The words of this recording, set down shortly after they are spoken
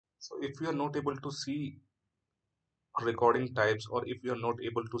So if you are not able to see recording types, or if you are not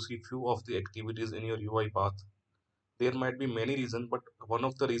able to see few of the activities in your UiPath, there might be many reasons, but one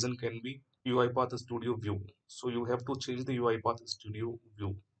of the reason can be UiPath Studio view. So you have to change the UiPath Studio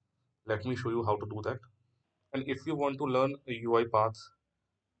view. Let me show you how to do that. And if you want to learn a UiPath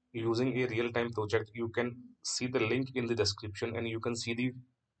using a real-time project, you can see the link in the description and you can see the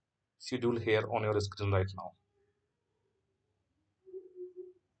schedule here on your screen right now.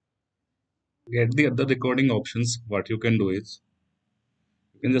 Get the other recording options. What you can do is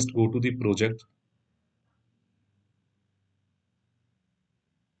you can just go to the project.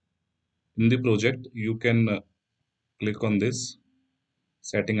 In the project, you can click on this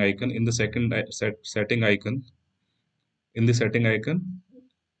setting icon. In the setting icon, in the setting icon,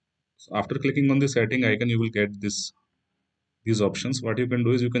 so after clicking on the setting icon, you will get these options. What you can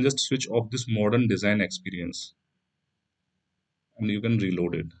do is you can just switch off this modern design experience and you can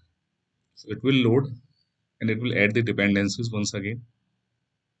reload it. So it will load and it will add the dependencies once again,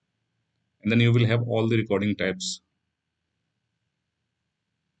 and then you will have all the recording types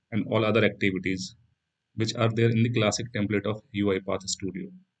and all other activities which are there in the classic template of UiPath Studio.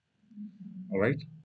 All right.